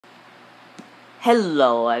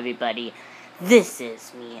Hello everybody, this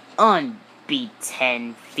is me on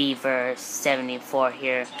B10 Fever 74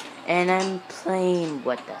 here, and I'm playing,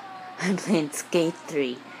 I'm playing Skate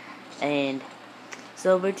 3, and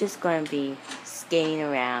so we're just going to be skating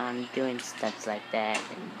around, doing stunts like that,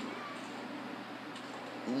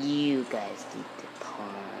 and you guys get the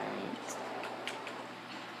point.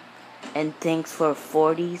 And thanks for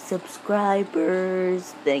 40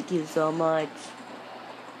 subscribers, thank you so much.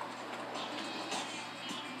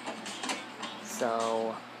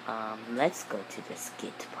 So, let's go to the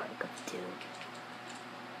skate park of Doom.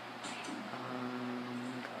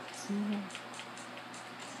 Go here.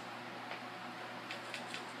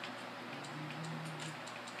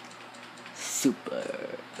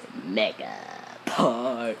 Super Mega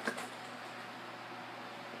Park.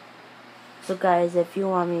 So guys, if you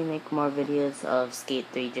want me to make more videos of Skate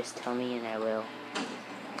 3, just tell me and I will.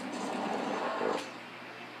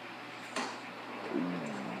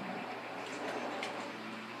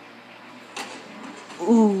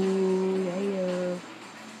 Ooh, yeah.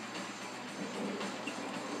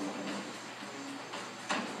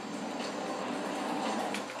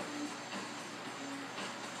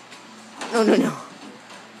 No, no, no.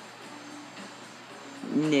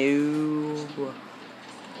 No.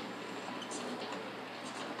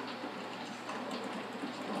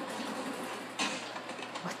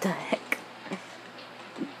 What the heck?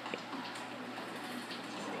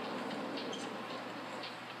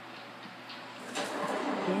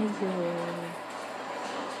 Yeah.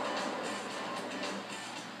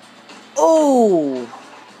 Oh!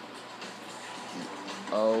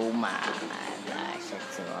 Oh my gosh,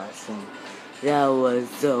 that's so awesome. That was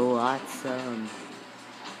so awesome.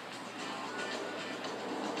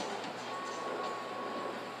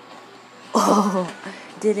 Oh,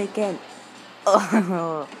 did it again.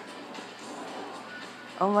 Oh.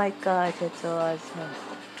 Oh my gosh, that's so awesome.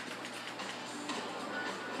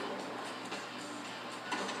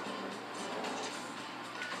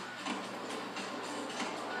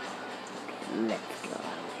 Let's go.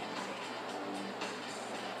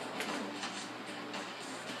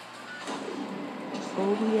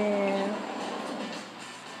 Oh yeah.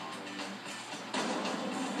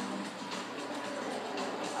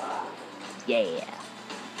 Yeah.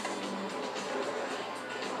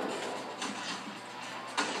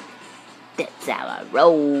 That's how I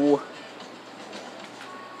roll.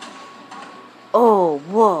 Oh,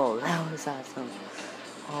 whoa, that was awesome.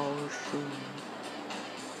 Oh shoot.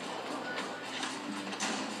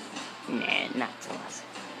 Nah, not so awesome.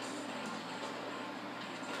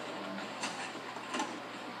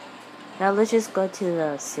 Now let's just go to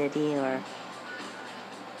the city or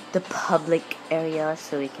the public area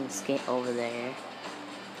so we can skate over there.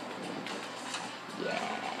 Yeah.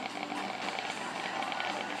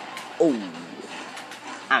 Oh,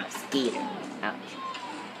 I'm a skater. Ouch.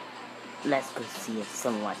 Let's go see if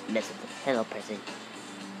someone wants to mess with the hello person.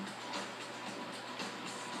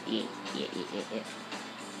 Yeah.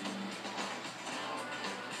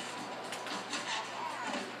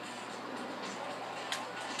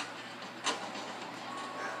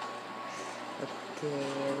 Okay,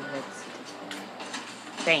 let's see this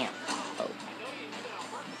one. Bam. Oh.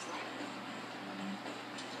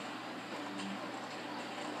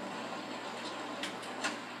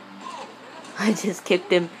 I just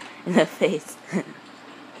kicked him in the face.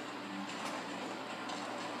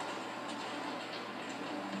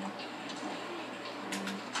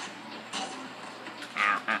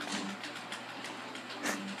 Ow, ow.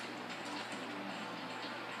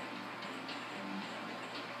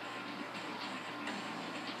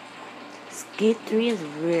 Skate 3 is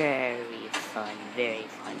very fun, very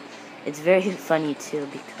fun. It's very funny too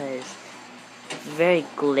because it's very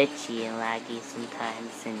glitchy and laggy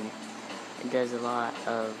sometimes, and it does a lot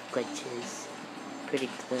of glitches. Pretty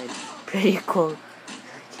good, pretty cool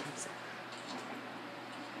glitches.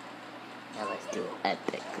 Now let's do an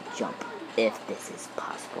epic jump. If this is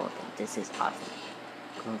possible, then this is awesome.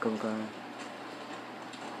 Come on.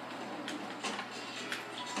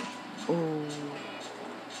 Ooh.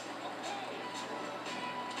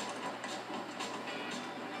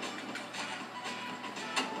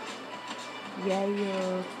 Yeah.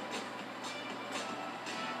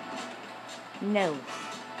 No.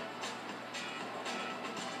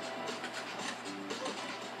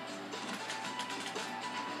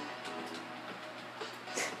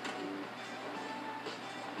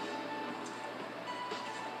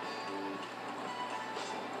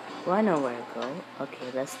 Well, I know where to go.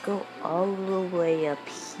 Okay, let's go all the way up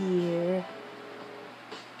here.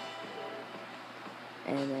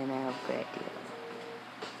 And then I have a great idea.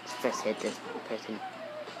 Let's first hit this person.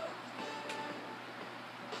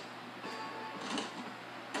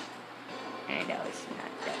 And that was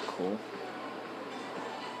not that cool.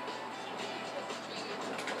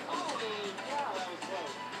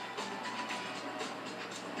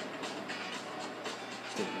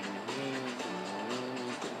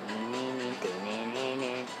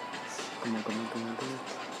 Come on, come on, come on, come on.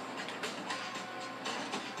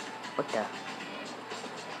 What the?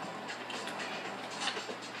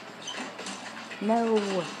 No!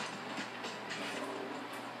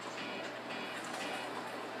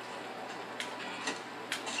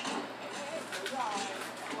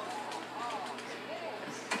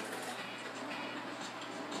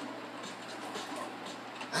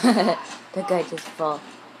 That guy just fall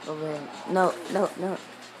over there. No, no, no.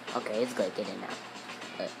 Okay, it's good. Get in now.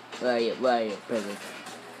 Where are you? Where are you? Prison.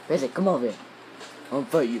 Prison, come over here. I'll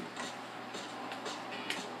fight you.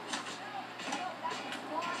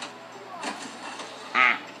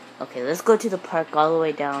 Ah. Okay, let's go to the park all the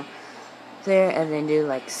way down there and then do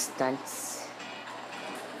like stunts.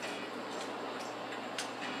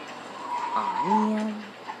 Aw, man.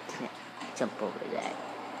 Didn't jump over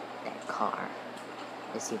that car.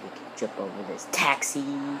 Let's see if we can jump over this taxi.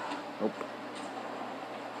 Nope.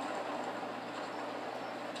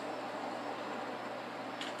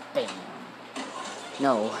 Bam.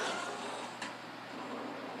 No.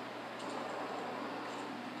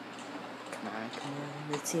 Come on, come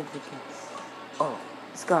on. Let's see if we can. Oh,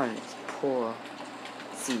 let's go on this pool.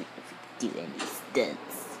 See if we can do any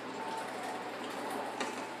stunts.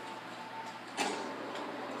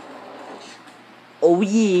 Oh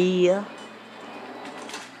yeah.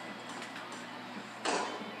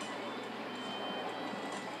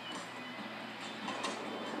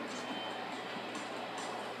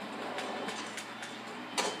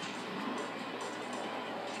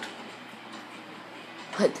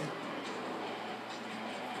 What the?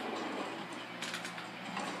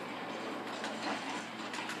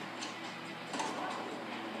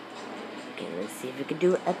 Okay, let's see if we can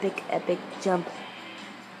do an epic jump.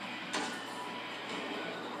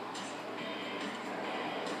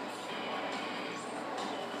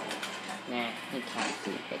 Nah, he can't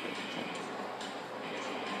do epic jump.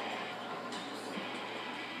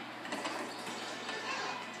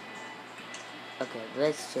 Okay,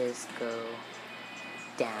 let's just go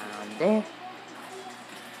down there.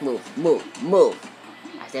 Move, move, move.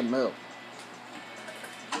 I said move.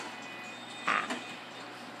 Ah.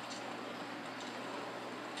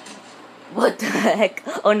 What the heck?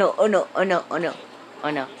 Oh no, oh no, oh no, oh no.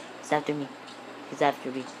 Oh no. He's after me. He's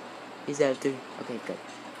after me. He's after me. Okay, good.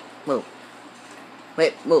 Move.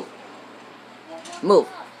 Wait, move. Move.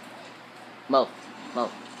 Move.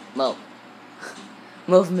 Move. Move.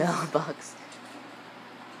 Move mailbox.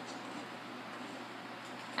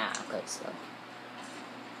 Ah, okay, slow.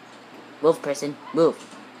 Move, person. Move.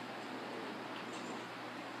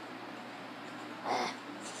 Ah.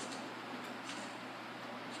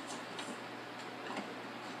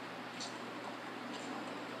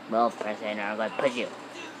 Move, person, or I'm gonna push you.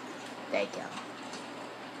 Thank you.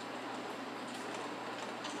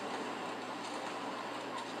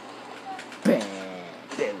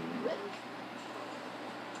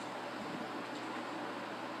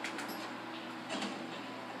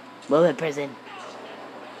 Move it, person.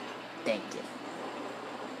 Thank you.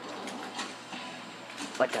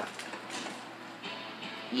 What the?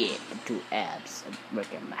 Yeah, 2 abs. I'm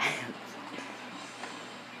working my abs.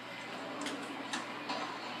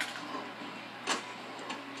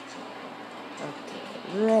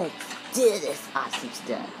 Okay, let's do this awesome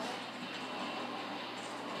stuff.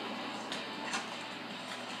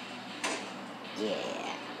 Yeah.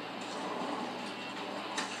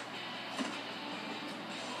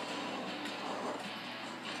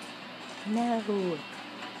 No.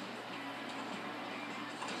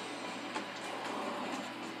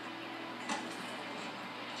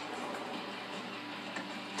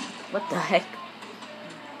 What the heck?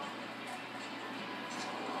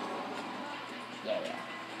 Yeah.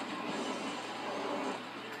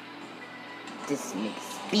 This makes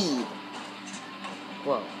speed.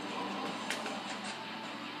 Whoa.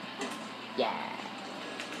 Yeah.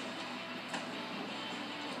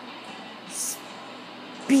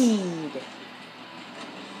 Speed.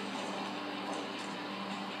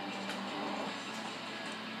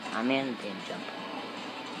 I'm in the jump.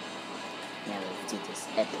 Now let's do this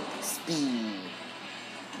epic speed.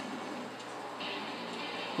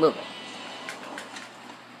 Move it.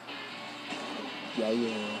 Yeah.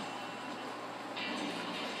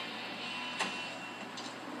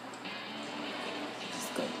 Let's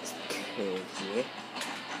go this curve here.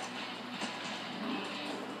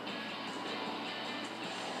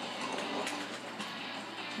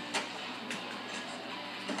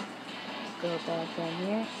 go back down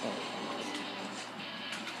here. There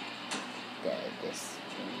we go. Go this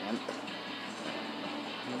ramp.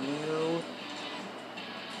 No.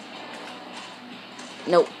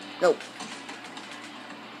 No. No.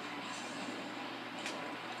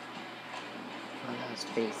 Oh, that was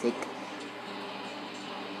pretty sick.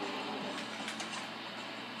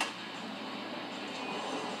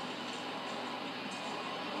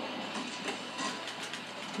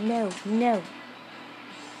 No, no.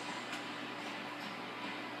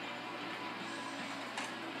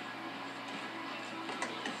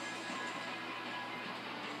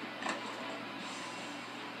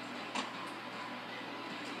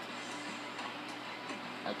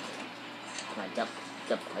 Okay. Come on, jump,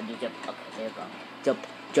 jump, how do you jump? Okay, there you go. Jump,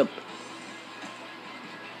 jump.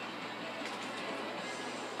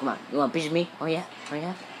 Come on, you wanna pitch me? Oh yeah, oh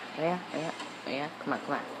yeah, oh yeah, oh yeah, oh yeah. Come on,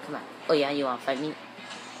 come on, come on. Oh yeah, you wanna fight me?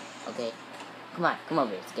 Okay. Come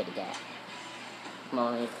over here, let's get a guy. Come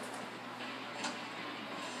on over here.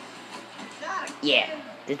 Yeah,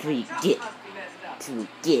 that's what you get. That's what you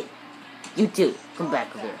get. You too, come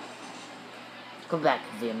back over here. Come back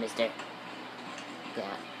over here, mister.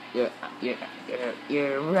 Yeah,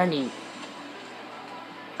 you're running.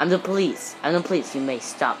 I'm the police. I'm the police. You may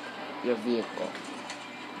stop your vehicle.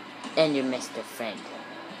 And your Mr. Friend.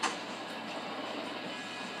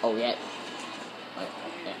 Oh yeah.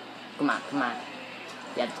 Yeah. Come on, come on.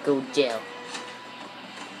 You have to go to jail.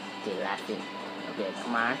 Okay, laughing. Okay,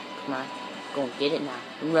 come on, come on. Go and get it now.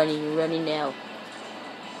 You're running now.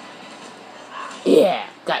 Yeah,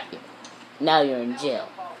 got you. Now you're in jail.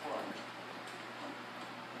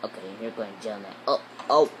 Okay, you're going to jail now.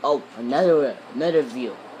 Oh, another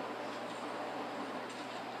view.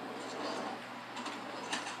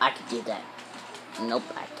 I can do that. Nope,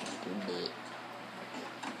 I can't do that.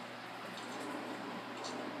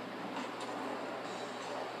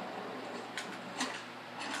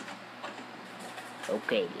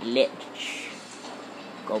 Okay, let's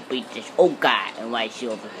go beat this old guy and why is she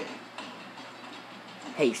over here?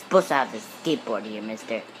 Hey, you're supposed to have a skateboard here,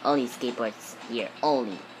 mister. Only skateboards here,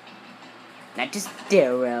 only. Not just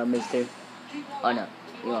stare around, mister. Oh no,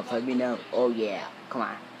 you wanna fight me now? Oh yeah, come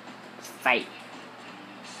on. Let's fight.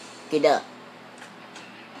 Get up.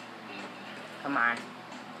 Come on.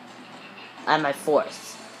 I have my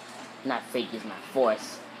force. I'm not afraid to use my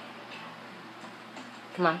force.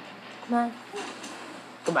 Come on. Come on.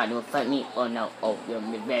 Come on, you wanna fight me? Oh no. Oh, you're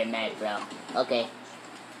very mad, bro. Okay.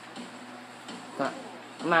 Come on.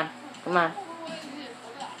 Come on. Come on.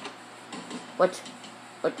 What?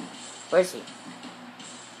 Where is he?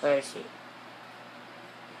 Where is he?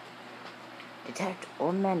 Did that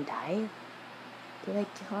old man die? Did I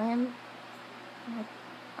kill him?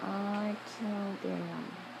 I killed him.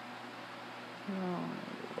 No.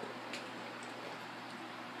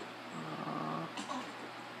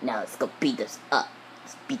 Now let's go beat this up.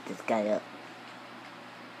 Let's beat this guy up.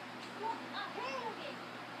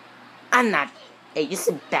 I'm not. Hey, you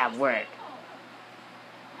said a bad word.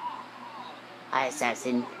 Hi,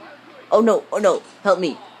 assassin. Oh no, help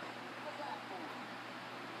me.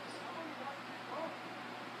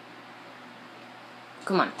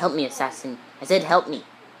 Come on, help me, assassin. I said help me.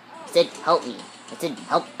 I said help me. I said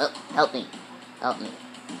help me. Help me.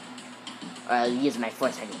 Or I'll use my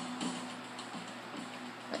force again.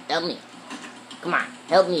 Help me. Come on,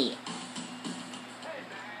 help me.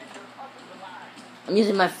 I'm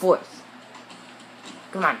using my force.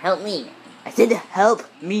 Come on, help me. I said help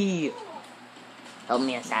me. Help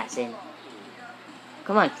me, assassin.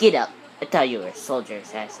 Come on, get up. I thought you were a soldier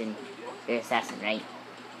assassin. You're an assassin, right?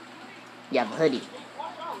 You have a hoodie.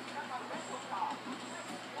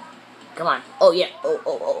 Come on. Oh, yeah.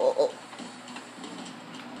 Oh.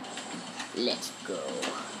 Let's go.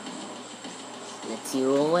 Let's see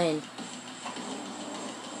who will win.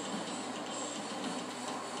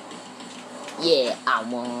 Yeah, I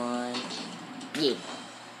won. Yeah.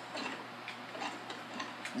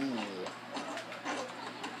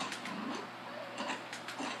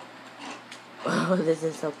 Oh, this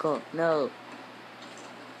is so cool. No.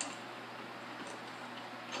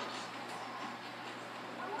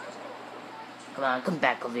 Come on, come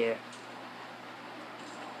back over here.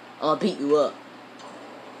 I'll beat you up.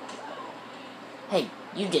 Hey,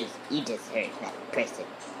 you just hurt that person.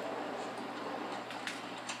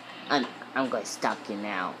 I'm gonna stop you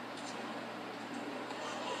now.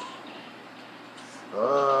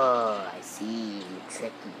 Oh, I see. You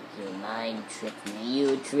tricked me. You mind tricked me.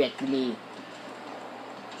 You tricked me.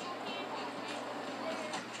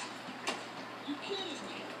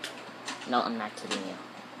 No, I'm not kidding you.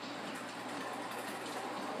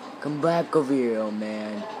 Come back over here, old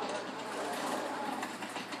man.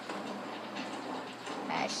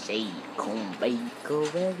 shake, come bake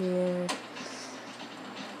over here.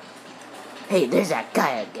 Hey, there's that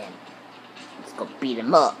guy again. Let's go beat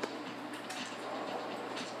him up.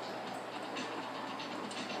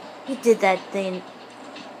 He did that thing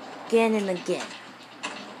again and again.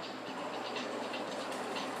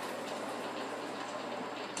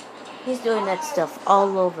 He's doing that stuff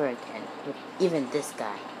all over again with even this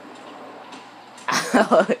guy.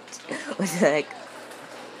 Ouch. What's that?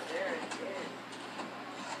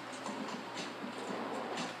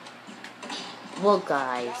 Well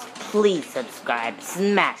guys, please subscribe,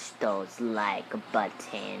 smash those like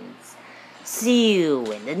buttons. See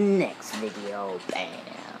you in the next video. Bam.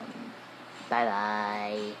 Bye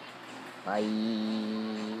bye.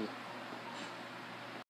 Bye.